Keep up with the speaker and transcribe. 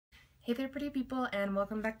Hey there pretty people, and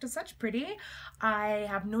welcome back to Such Pretty. I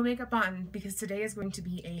have no makeup on because today is going to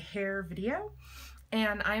be a hair video,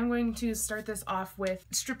 and I'm going to start this off with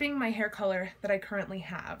stripping my hair color that I currently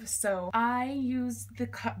have. So I use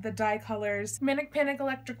the dye colors Manic Panic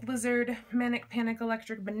Electric Lizard, Manic Panic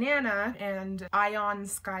Electric Banana, and Ion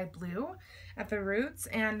Sky Blue at the roots,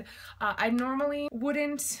 and I normally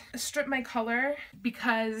wouldn't strip my color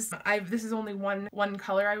because this is only one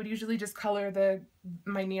color. I would usually just color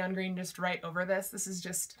my neon green just right over this. This is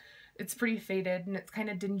just, it's pretty faded and it's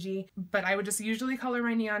kind of dingy, but I would just usually color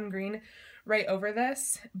my neon green right over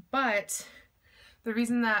this. But the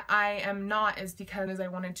reason that I am not is because I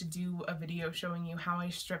wanted to do a video showing you how I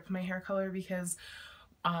strip my hair color, because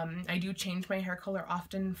I do change my hair color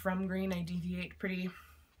often from green. I deviate pretty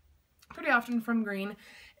often from green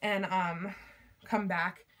and come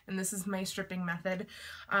back, and this is my stripping method.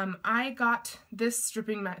 I got this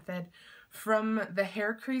stripping method from the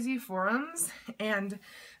Hair Crazy forums, and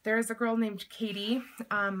there's a girl named Katie.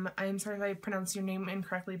 I'm sorry if I pronounced your name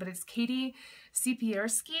incorrectly, but it's Katie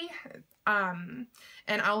Sipierski, and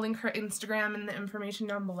I'll link her Instagram in the information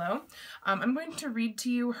down below. I'm going to read to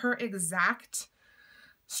you her exact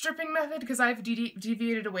stripping method because I've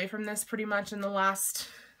deviated away from this pretty much in the last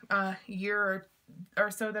year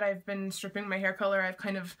or so that I've been stripping my hair color. I've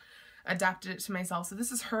kind of adapted it to myself. So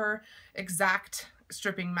this is her exact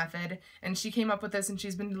stripping method, and she came up with this and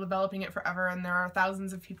she's been developing it forever, and there are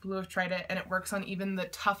thousands of people who have tried it, and it works on even the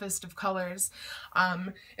toughest of colors.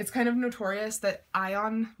 It's kind of notorious that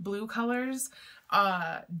ion blue colors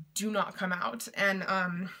do not come out,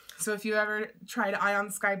 and so if you ever tried ion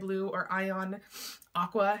sky blue or ion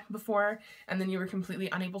aqua before and then you were completely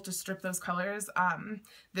unable to strip those colors,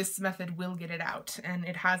 this method will get it out, and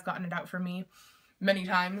it has gotten it out for me many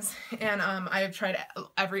times. And I have tried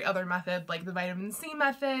every other method, like the vitamin C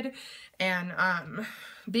method and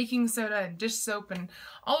baking soda and dish soap and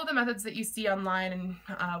all of the methods that you see online and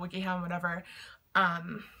WikiHow and whatever.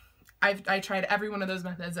 I tried every one of those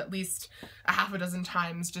methods at least a half a dozen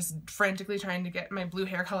times, just frantically trying to get my blue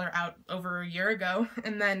hair color out over a year ago.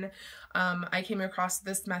 And then I came across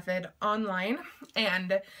this method online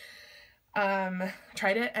and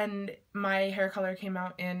tried it, and my hair color came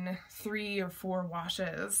out in 3 or 4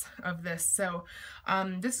 washes of this. So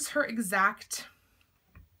this is her exact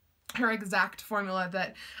formula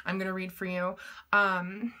that I'm gonna read for you.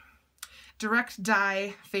 Direct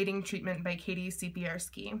Dye Fading Treatment by Katie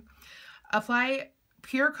Sipierski. Apply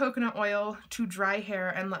pure coconut oil to dry hair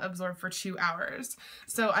and let absorb for 2 hours.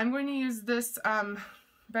 So I'm going to use this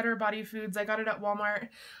Better Body Foods. I got it at Walmart.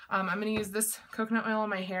 I'm going to use this coconut oil on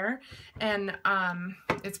my hair, and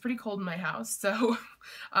it's pretty cold in my house, so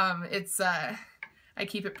I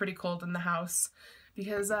keep it pretty cold in the house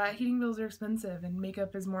because heating bills are expensive and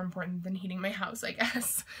makeup is more important than heating my house, I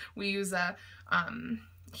guess. We use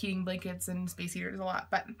heating blankets and space heaters a lot,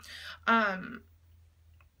 but I'm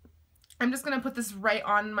just going to put this right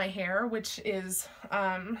on my hair, which is,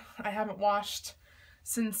 I haven't washed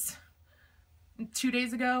since 2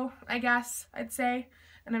 days ago, I guess, I'd say.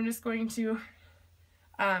 And I'm just going to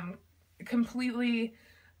completely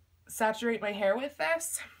saturate my hair with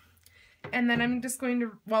this. And then I'm just going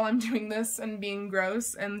to, while I'm doing this and being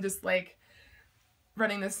gross and just like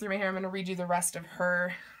running this through my hair, I'm going to read you the rest of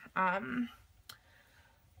her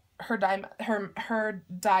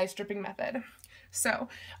dye stripping method. So,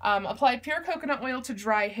 apply pure coconut oil to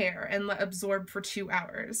dry hair and let absorb for 2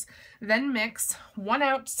 hours. Then mix 1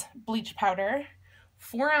 ounce bleach powder,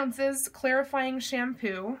 4 ounces clarifying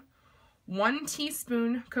shampoo, 1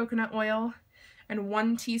 teaspoon coconut oil, and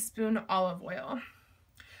 1 teaspoon olive oil.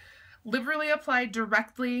 Liberally apply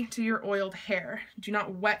directly to your oiled hair. Do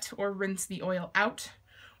not wet or rinse the oil out.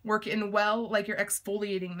 Work in well like you're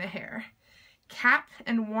exfoliating the hair. Cap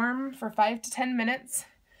and warm for 5 to 10 minutes.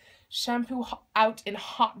 Shampoo out in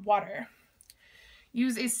hot water.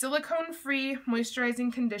 Use a silicone-free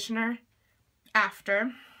moisturizing conditioner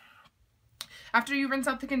after. After you rinse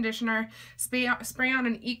out the conditioner, spray on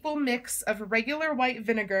an equal mix of regular white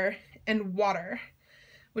vinegar and water,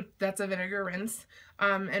 that's a vinegar rinse,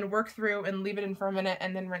 and work through and leave it in for a minute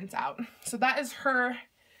and then rinse out. So that is her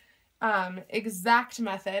exact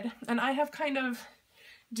method, and I have kind of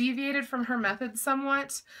deviated from her method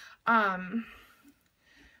somewhat.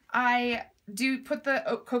 I do put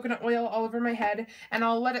the coconut oil all over my head, and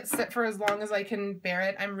I'll let it sit for as long as I can bear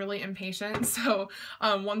it. I'm really impatient, so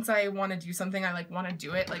once I want to do something, I want to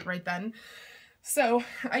do it right then. So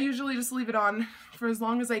I usually just leave it on for as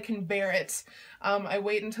long as I can bear it. I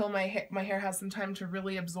wait until my hair has some time to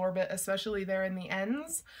really absorb it, especially there in the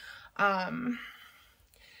ends. And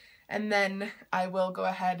then I will go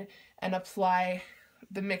ahead and apply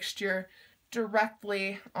the mixture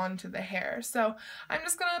directly onto the hair. So I'm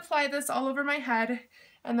just gonna apply this all over my head,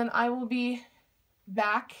 and then I will be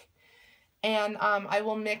back, and I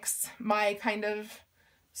will mix my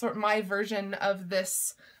my version of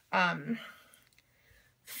this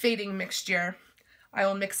fading mixture. I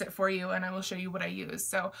will mix it for you and I will show you what I use.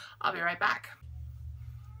 So I'll be right back.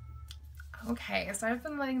 Okay, so I've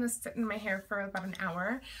been letting this sit in my hair for about an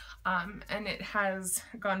hour, and it has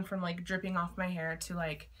gone from like dripping off my hair to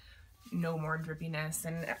like no more drippiness,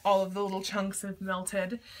 and all of the little chunks have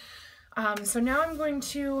melted. So now I'm going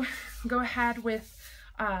to go ahead with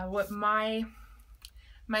what my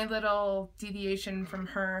little deviation from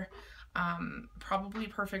her probably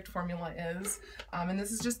perfect formula is, and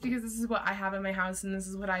this is just because this is what I have in my house and this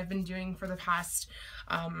is what I've been doing for the past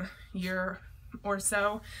year or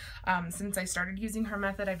so. Since I started using her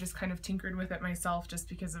method, I've just kind of tinkered with it myself just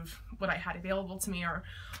because of what I had available to me or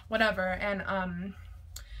whatever, and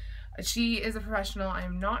she is a professional, I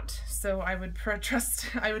am not, so I would trust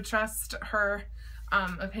her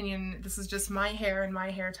opinion. This is just my hair and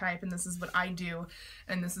my hair type, and this is what I do,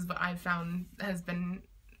 and this is what I've found has been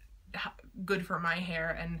good for my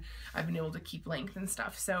hair, and I've been able to keep length and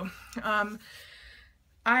stuff. So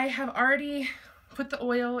I have already put the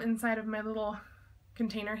oil inside of my little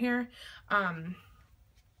container here.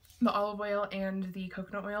 The olive oil and the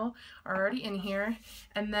coconut oil are already in here,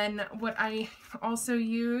 and then what I also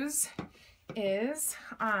use is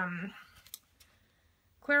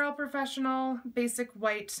Clairol Professional Basic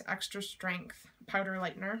White Extra Strength Powder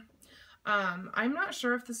Lightener. I'm not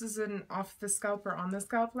sure if this is an off the scalp or on the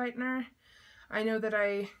scalp lightener. I know that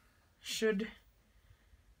I should,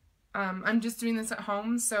 I'm just doing this at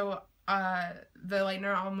home, so the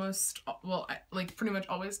lightener almost, well, like pretty much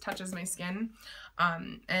always touches my skin,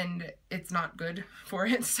 and it's not good for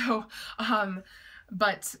it, so,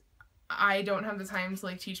 but I don't have the time to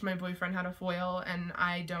like teach my boyfriend how to foil, and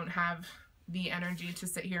I don't have the energy to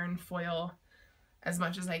sit here and foil as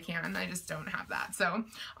much as I can. I just don't have that. So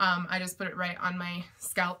I just put it right on my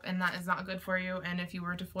scalp, and that is not good for you. And if you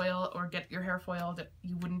were to foil or get your hair foiled,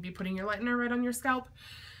 you wouldn't be putting your lightener right on your scalp.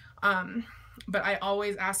 But I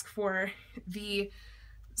always ask for the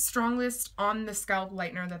strongest on the scalp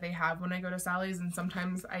lightener that they have when I go to Sally's, and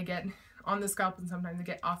sometimes I get on the scalp and sometimes I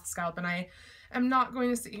get off the scalp, and I am not going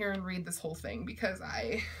to sit here and read this whole thing because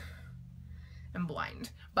I am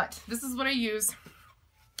blind. But this is what I use.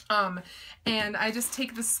 And I just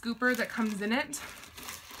take the scooper that comes in it,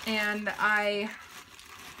 and I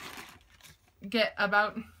get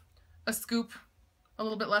about a scoop, a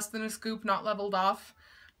little bit less than a scoop, not leveled off,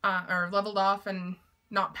 or leveled off and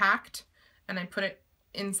not packed, and I put it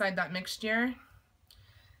inside that mixture.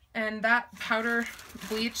 And that powder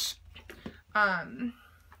bleach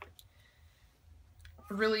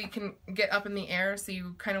really can get up in the air, so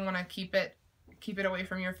you kind of want to keep it away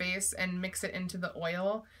from your face and mix it into the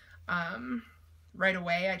oil right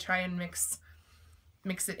away. I try and mix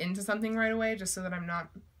it into something right away, just so that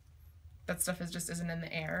that stuff just isn't in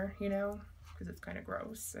the air, you know, because it's kind of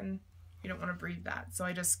gross and you don't want to breathe that. So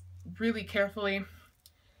I just really carefully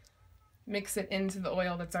mix it into the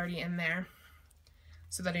oil that's already in there,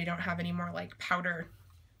 so that I don't have any more like powder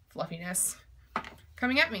fluffiness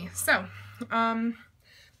coming at me. So the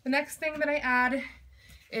next thing that I add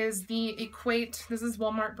is the Equate, this is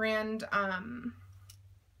Walmart brand,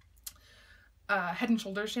 Head and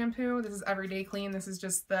Shoulders shampoo. This is Everyday Clean. This is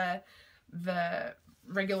just the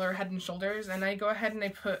regular Head and Shoulders, and I go ahead and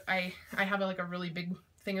I have like a really big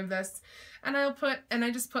thing of this, and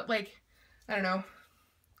I just put like, I don't know,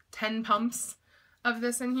 10 pumps of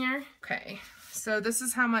this in here. Okay, so this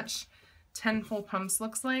is how much 10 full pumps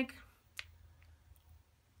looks like.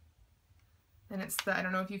 And it's I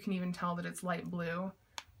don't know if you can even tell that it's light blue,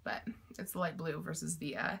 but it's the light blue versus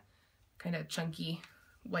the kind of chunky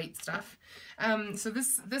white stuff. So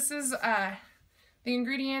this is the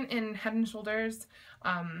ingredient in Head and Shoulders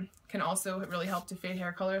can also really help to fade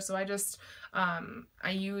hair color. So I just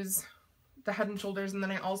I use the Head and Shoulders, and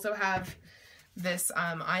then I also have this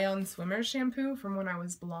Ion Swimmer shampoo from when I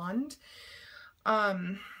was blonde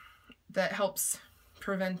that helps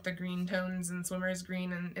prevent the green tones and swimmer's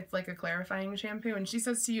green, and it's like a clarifying shampoo, and she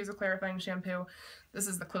says to use a clarifying shampoo. This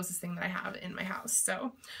is the closest thing that I have in my house.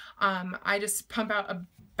 So I just pump out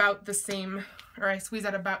about the same, or I squeeze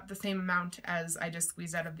out about the same amount as I just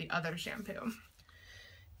squeezed out of the other shampoo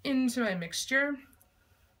into my mixture.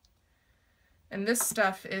 And this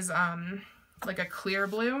stuff is like a clear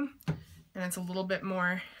blue, and it's a little bit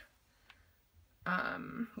more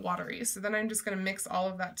watery. So then I'm just going to mix all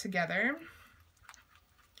of that together.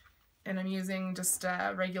 And I'm using just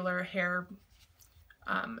a regular hair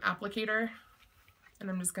applicator, And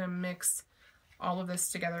I'm just going to mix all of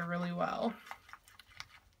this together really well.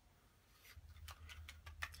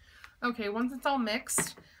 Okay, once it's all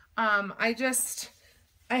mixed, I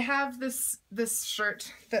have this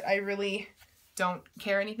shirt that I really don't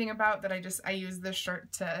care anything about, that I use this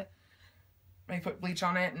shirt to, I put bleach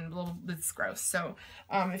on it and it's gross. So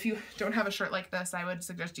if you don't have a shirt like this, I would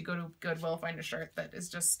suggest you go to Goodwill, find a shirt that is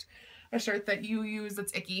just a shirt that you use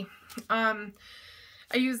that's icky.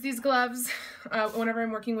 I use these gloves whenever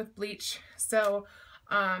I'm working with bleach. So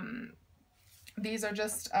these are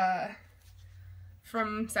just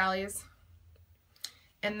from Sally's.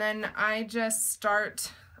 And then I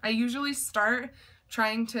usually start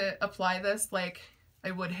trying to apply this like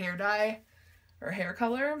I would hair dye or hair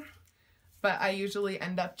color, but I usually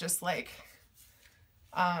end up just like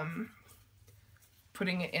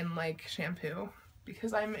putting it in like shampoo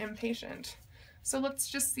because I'm impatient. So let's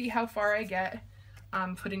just see how far I get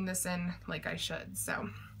putting this in like I should. So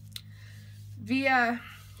the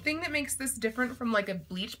thing that makes this different from like a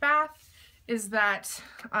bleach bath is that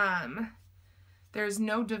there's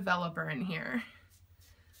no developer in here.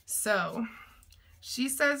 So she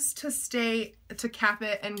says to cap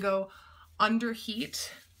it and go under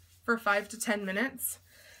heat for 5 to 10 minutes.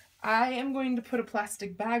 I am going to put a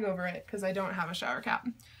plastic bag over it because I don't have a shower cap.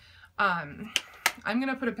 I'm going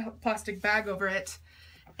to put a plastic bag over it,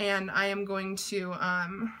 and I am going to,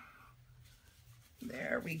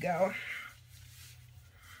 there we go.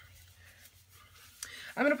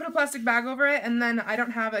 I'm going to put a plastic bag over it, and then I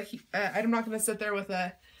don't have I'm not going to sit there with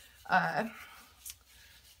a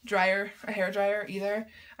hair dryer either.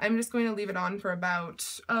 I'm just going to leave it on for about,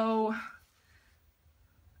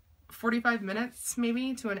 45 minutes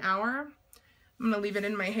maybe to an hour. I'm going to leave it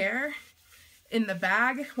in my hair in the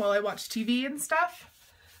bag while I watch TV and stuff,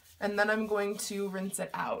 and then I'm going to rinse it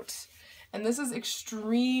out. And this is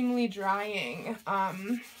extremely drying.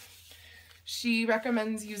 She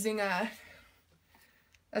recommends using a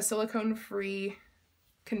silicone-free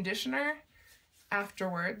conditioner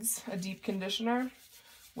afterwards, a deep conditioner,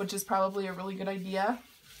 which is probably a really good idea.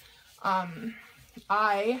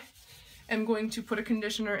 I am going to put a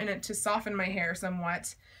conditioner in it to soften my hair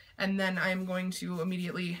somewhat, and then I'm going to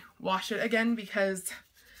immediately wash it again because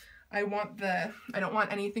I don't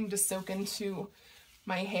want anything to soak into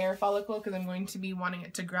my hair follicle because I'm going to be wanting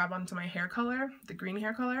it to grab onto my hair color, the green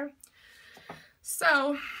hair color.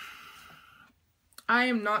 So I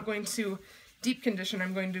am not going to deep condition.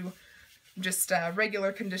 I'm going to just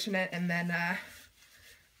regular condition it, and then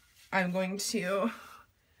I'm going to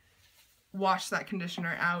wash that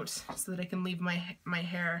conditioner out so that I can leave my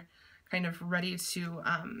hair kind of ready to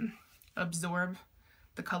absorb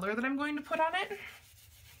the color that I'm going to put on it.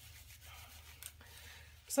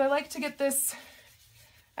 So I like to get this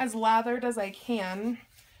as lathered as I can.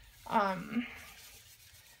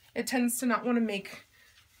 It tends to not want to make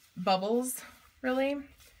bubbles really,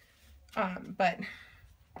 but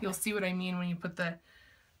you'll see what I mean when you put the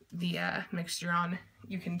mixture on.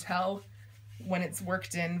 You can tell when it's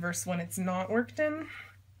worked in versus when it's not worked in.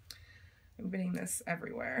 I'm getting this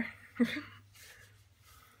everywhere.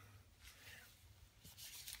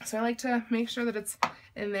 So I like to make sure that it's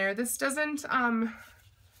in there. This doesn't, I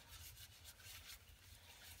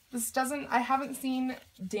haven't seen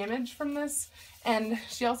damage from this, and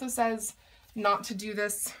she also says not to do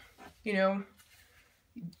this, you know,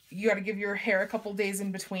 you got to give your hair a couple days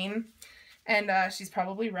in between, and she's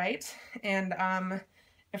probably right. And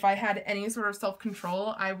if I had any sort of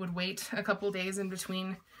self-control, I would wait a couple days in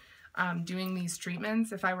between doing these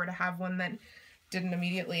treatments if I were to have one that didn't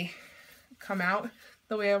immediately come out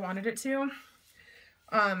the way I wanted it to.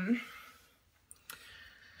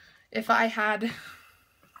 If I had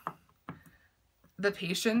the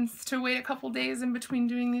patience to wait a couple days in between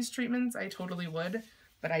doing these treatments, I totally would,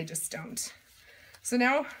 but I just don't. So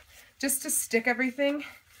now, just to stick everything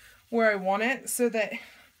where I want it so that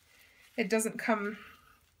it doesn't come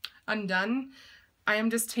undone, I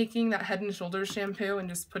am just taking that Head and Shoulders shampoo and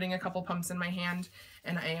just putting a couple pumps in my hand,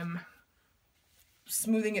 and I am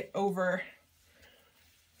smoothing it over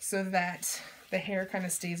so that the hair kind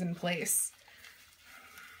of stays in place.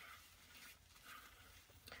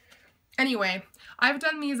 Anyway, I've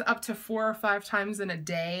done these up to 4 or 5 times in a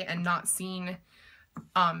day and not seen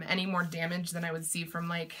any more damage than I would see from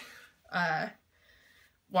like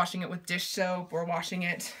washing it with dish soap or washing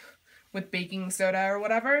it with baking soda or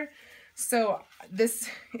whatever. So this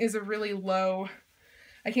is a really low,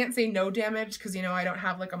 I can't say no damage because, you know, I don't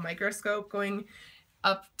have like a microscope going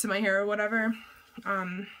up to my hair or whatever.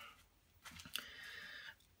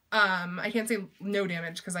 I can't say no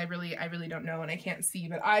damage because I really don't know and I can't see,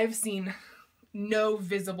 but I've seen no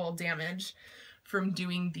visible damage from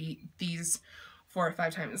doing these 4 or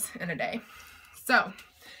 5 times in a day. So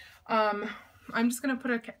I'm just gonna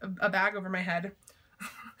put a bag over my head,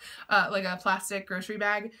 like a plastic grocery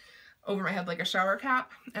bag over my head like a shower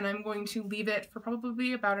cap, and I'm going to leave it for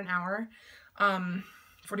probably about an hour,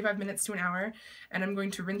 45 minutes to an hour, and I'm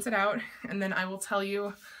going to rinse it out, and then I will tell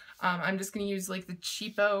you. I'm just gonna use like the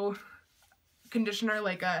cheapo conditioner,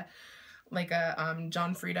 like a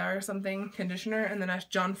John Frieda or something conditioner, and then a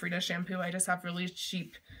John Frieda shampoo. I just have really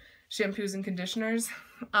cheap shampoos and conditioners.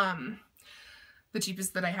 The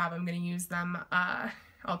cheapest that I have, I'm gonna use them.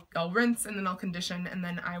 I'll rinse, and then I'll condition, and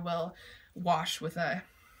then I will wash with a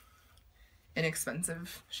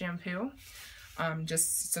inexpensive shampoo,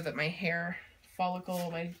 just so that my hair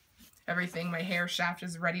follicle, everything, my hair shaft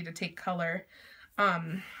is ready to take color.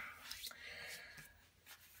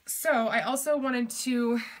 So I also wanted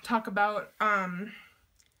to talk about, I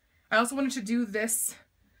also wanted to do this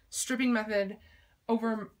stripping method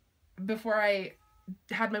before I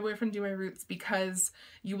had my boyfriend do my roots, because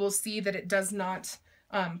you will see that it does not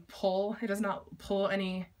pull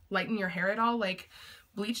any, lighten your hair at all like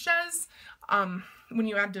bleach does. When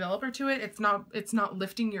you add developer to it, it's not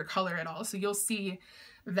lifting your color at all. So you'll see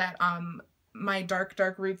that my dark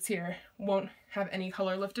roots here won't have any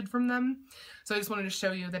color lifted from them. So I just wanted to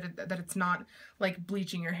show you that it's not like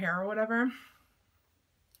bleaching your hair or whatever.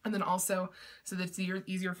 And then also, so that it's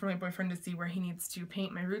easier for my boyfriend to see where he needs to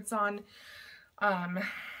paint my roots on.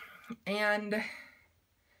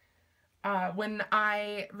 When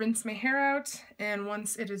I rinse my hair out, and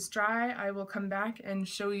once it is dry, I will come back and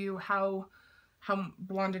show you how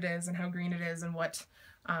blonde it is and how green it is, and what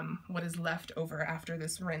is left over after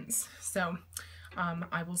this rinse. So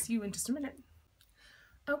I will see you in just a minute.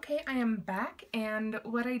 Okay, I am back, and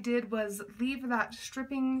what I did was leave that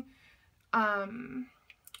stripping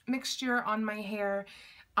mixture on my hair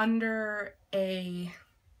under a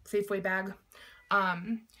Safeway bag.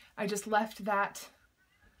 I just left that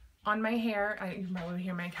on my hair. You might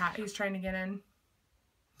hear my cat, he's trying to get in.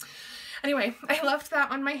 Anyway, I left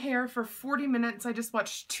that on my hair for 40 minutes. I just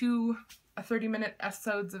watched 2 30-minute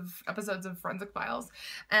episodes of Forensic Files,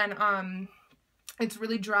 and it's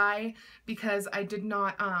really dry because I did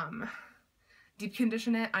not deep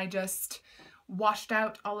condition it. I just washed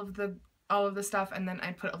out all of the stuff, and then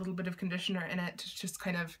I put a little bit of conditioner in it to just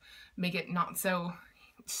kind of make it not so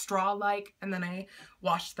straw-like, and then I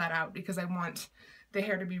washed that out because I want the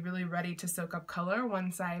hair to be really ready to soak up color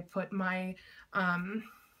once I put my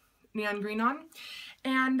neon green on.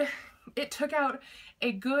 And it took out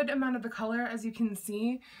a good amount of the color, as you can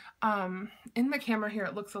see. In the camera here,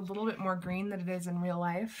 it looks a little bit more green than it is in real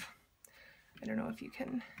life. I don't know if you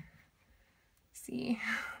can see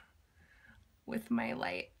with my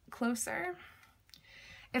light closer.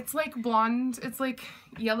 It's like blonde, it's like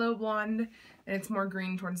yellow blonde, and it's more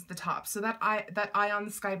green towards the top. So that eye on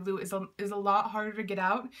the sky blue is a lot harder to get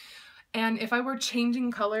out. And if I were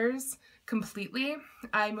changing colors completely,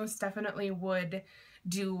 I most definitely would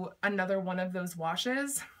do another one of those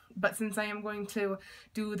washes. But since I am going to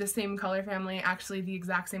do the same color family, actually the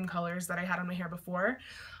exact same colors that I had on my hair before,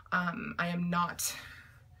 I am not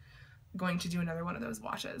going to do another one of those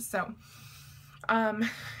washes. So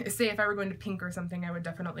say if I were going to pink or something, I would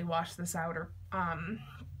definitely wash this out, or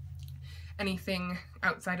anything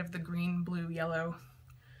outside of the green, blue, yellow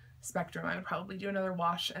spectrum, I would probably do another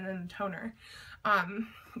wash and then a toner.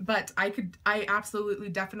 But I absolutely,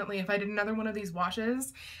 definitely, if I did another one of these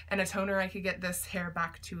washes and a toner, I could get this hair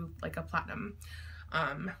back to like a platinum,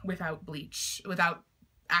 without bleach, without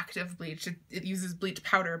active bleach. It uses bleach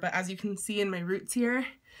powder, but as you can see in my roots here,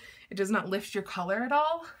 it does not lift your color at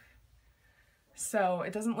all. So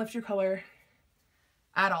it doesn't lift your color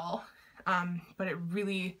at all, but it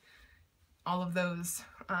really, all of those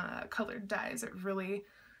colored dyes, it really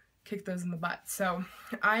kicked those in the butt. So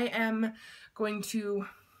I am going to,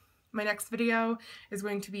 my next video is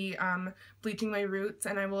going to be bleaching my roots,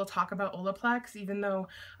 and I will talk about Olaplex. Even though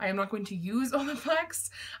I am not going to use Olaplex,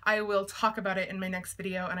 I will talk about it in my next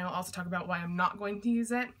video, and I will also talk about why I'm not going to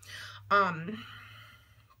use it.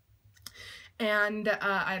 And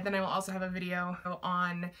then I will also have a video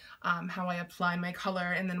on how I apply my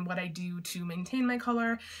color, and then what I do to maintain my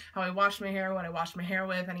color, how I wash my hair, what I wash my hair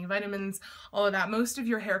with, any vitamins, all of that. Most of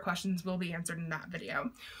your hair questions will be answered in that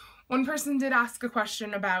video. One person did ask a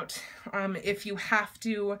question about if you have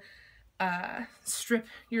to strip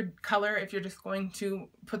your color if you're just going to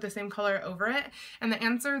put the same color over it, and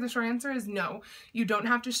the short answer is no. You don't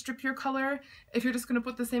have to strip your color if you're just going to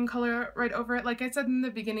put the same color right over it. Like I said in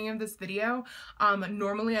the beginning of this video,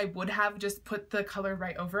 normally I would have just put the color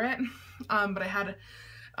right over it, but I had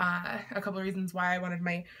a couple of reasons why I wanted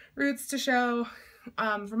my roots to show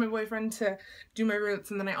for my boyfriend to do my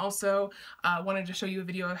roots, and then I also wanted to show you a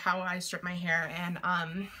video of how I strip my hair, and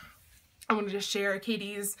I wanted to share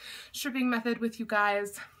Katie's stripping method with you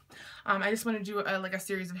guys. I just want to do like a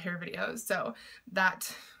series of hair videos, so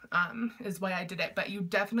that is why I did it, but you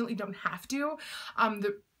definitely don't have to.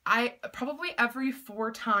 I probably every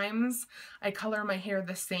 4 times I color my hair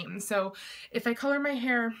the same. So if I color my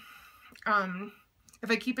hair, if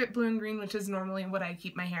I keep it blue and green, which is normally what I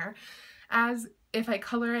keep my hair as, if I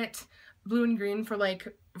color it blue and green for like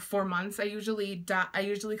 4 months, I usually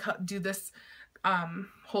do this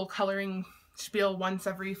whole coloring spiel once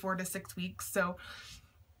every 4 to 6 weeks. So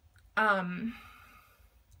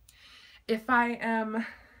if I am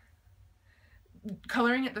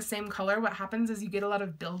coloring it the same color, what happens is you get a lot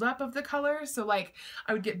of buildup of the color. So like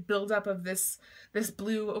I would get buildup of this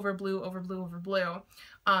blue over blue over blue over blue,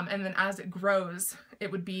 and then as it grows,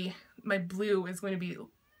 it would be, my blue is going to be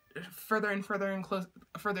further and further and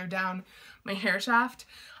further down my hair shaft,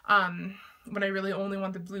 when I really only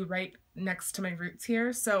want the blue right next to my roots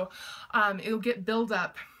here. So it'll get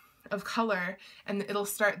buildup of color, and it'll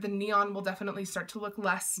start, the neon will definitely start to look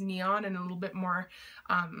less neon and a little bit more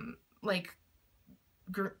like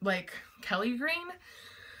Kelly green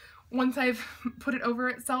once I've put it over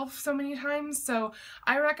itself so many times. So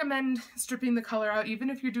I recommend stripping the color out. Even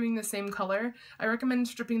if you're doing the same color, I recommend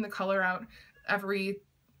stripping the color out every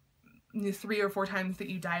 3 or 4 times that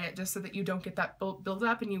you dye it, just so that you don't get that build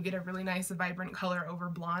up and you get a really nice vibrant color over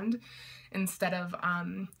blonde, instead of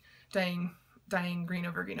dyeing green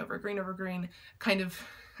over green over green over green. Kind of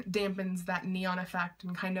dampens that neon effect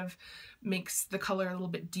and kind of makes the color a little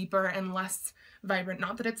bit deeper and less vibrant.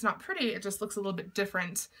 Not that it's not pretty, it just looks a little bit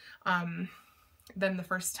different than the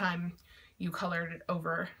first time you colored it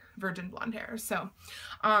over virgin blonde hair. So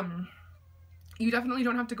you definitely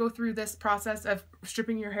don't have to go through this process of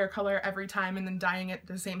stripping your hair color every time and then dyeing it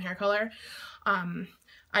the same hair color.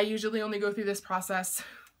 I usually only go through this process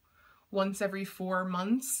once every 4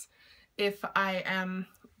 months if I am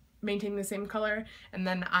maintaining the same color, and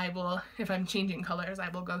then I will, if I'm changing colors, I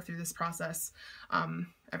will go through this process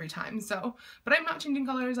every time. So, but I'm not changing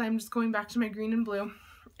colors, I'm just going back to my green and blue,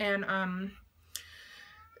 and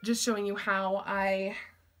just showing you how I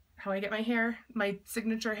get my hair, my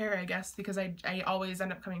signature hair, I guess, because I always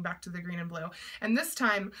end up coming back to the green and blue. And this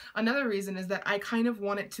time, another reason is that I kind of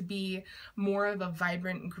want it to be more of a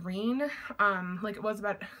vibrant green, like it was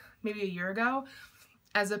about maybe a year ago,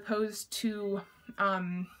 as opposed to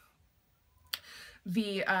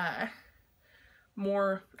the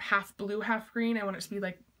more half blue, half green. I want it to be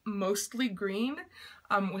like mostly green,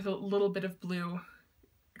 with a little bit of blue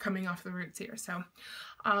coming off the roots here. So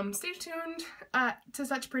stay tuned to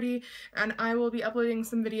Such Pretty, and I will be uploading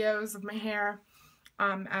some videos of my hair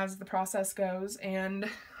as the process goes, and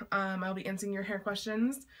I'll be answering your hair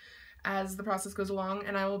questions as the process goes along,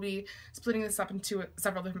 and I will be splitting this up into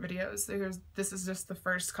several different videos. So this is just the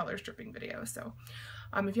first color stripping video. So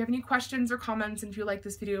if you have any questions or comments, and if you like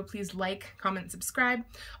this video, please like, comment, subscribe.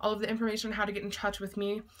 All of the information on how to get in touch with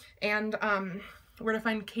me and where to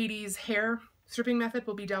find Katie's hair stripping method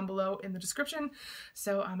will be down below in the description.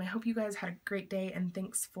 So I hope you guys had a great day, and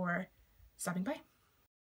thanks for stopping by.